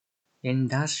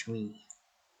Industry.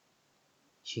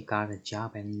 She got a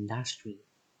job in industry.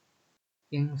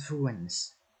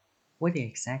 Influence. What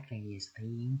exactly is the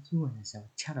influence of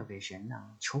television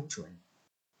on children?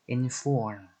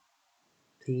 Inform.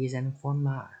 Please inform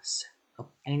us of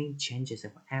any changes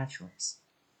of address.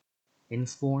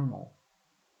 Informal.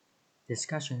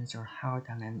 Discussions are held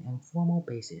on an informal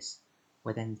basis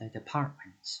within the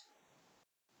department.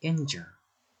 Injure.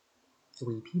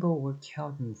 3 people were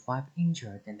killed and 5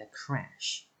 injured in the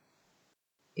crash.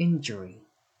 Injury.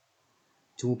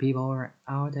 2 people are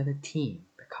out of the team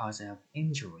because of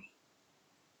injury.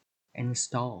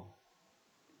 Install.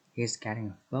 He's getting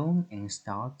a phone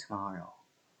installed tomorrow.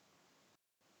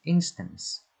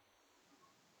 Instance.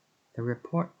 The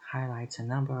report highlights a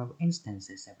number of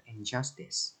instances of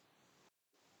injustice.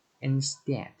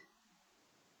 Instead.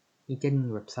 He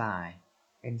didn't reply.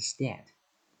 Instead,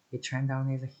 he turned down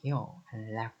his heel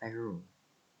and left the room.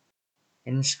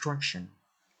 Instruction.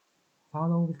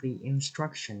 Follow the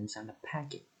instructions on the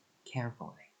packet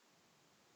carefully.